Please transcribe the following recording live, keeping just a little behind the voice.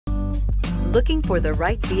Looking for the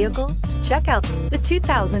right vehicle? Check out the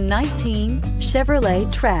 2019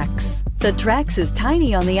 Chevrolet Trax. The Trax is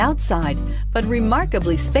tiny on the outside, but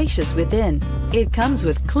remarkably spacious within. It comes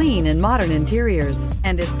with clean and modern interiors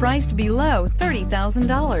and is priced below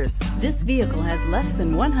 $30,000. This vehicle has less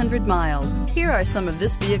than 100 miles. Here are some of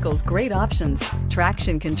this vehicle's great options: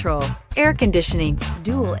 traction control, air conditioning,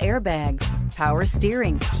 dual airbags, power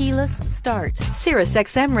steering, keyless start, Sirius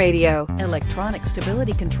XM radio, electronic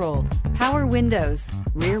stability control, power windows,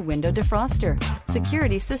 rear window defroster,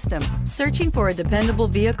 security system. Searching for a dependable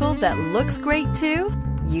vehicle that looks great too?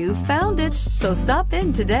 You found it, so stop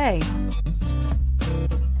in today.